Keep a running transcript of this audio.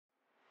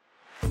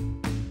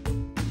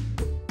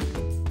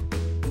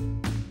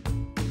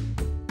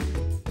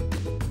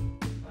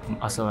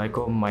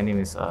Assalamualaikum, my name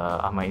is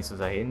Ahmad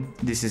Yusuf Zahin.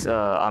 This is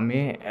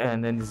Amir,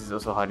 and then this is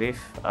also Harith.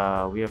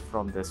 We are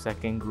from the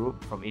second group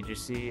from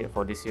IDRISSI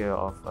for this year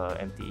of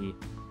MTE.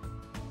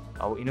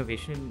 Our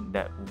innovation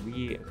that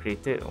we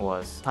created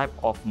was type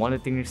of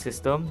monitoring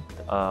system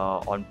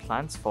on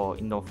plants for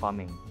indoor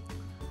farming.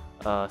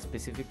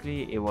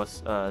 Specifically, it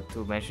was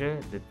to measure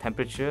the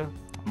temperature,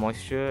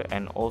 moisture,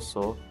 and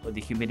also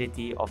the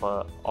humidity of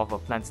a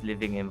plant's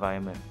living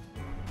environment.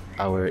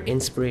 Our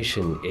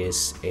inspiration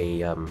is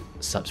a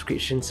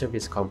subscription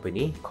service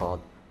company called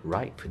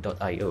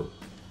ripe.io.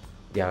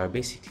 They are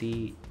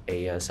basically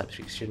a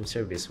subscription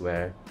service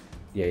where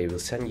they will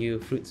send you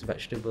fruits,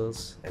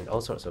 vegetables, and all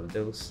sorts of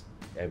those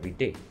every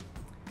day.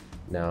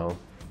 Now,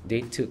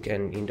 they took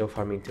an indoor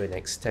farming to an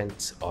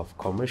extent of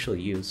commercial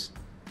use,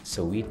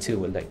 so we too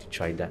would like to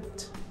try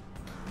that.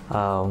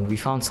 We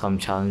found some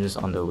challenges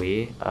on the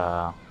way,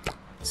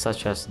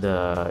 such as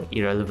the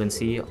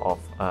irrelevancy of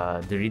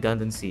the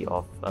redundancy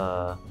of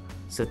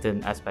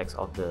certain aspects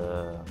of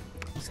the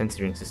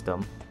sensoring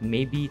system.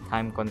 Maybe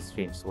time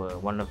constraints were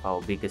one of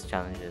our biggest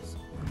challenges.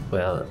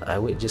 Well, I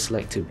would just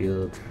like to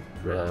build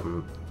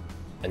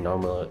a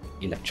normal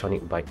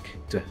electronic bike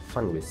to have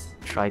fun with.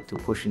 Try to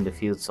push in the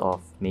fields of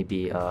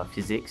maybe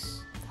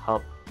physics,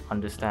 help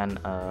understand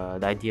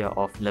the idea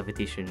of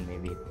levitation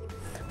maybe.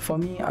 For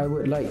me, I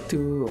would like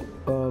to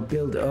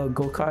build a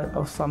go-kart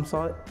of some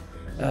sort,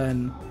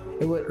 and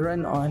it would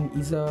run on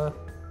either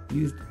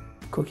used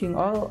cooking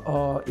oil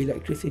or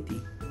electricity.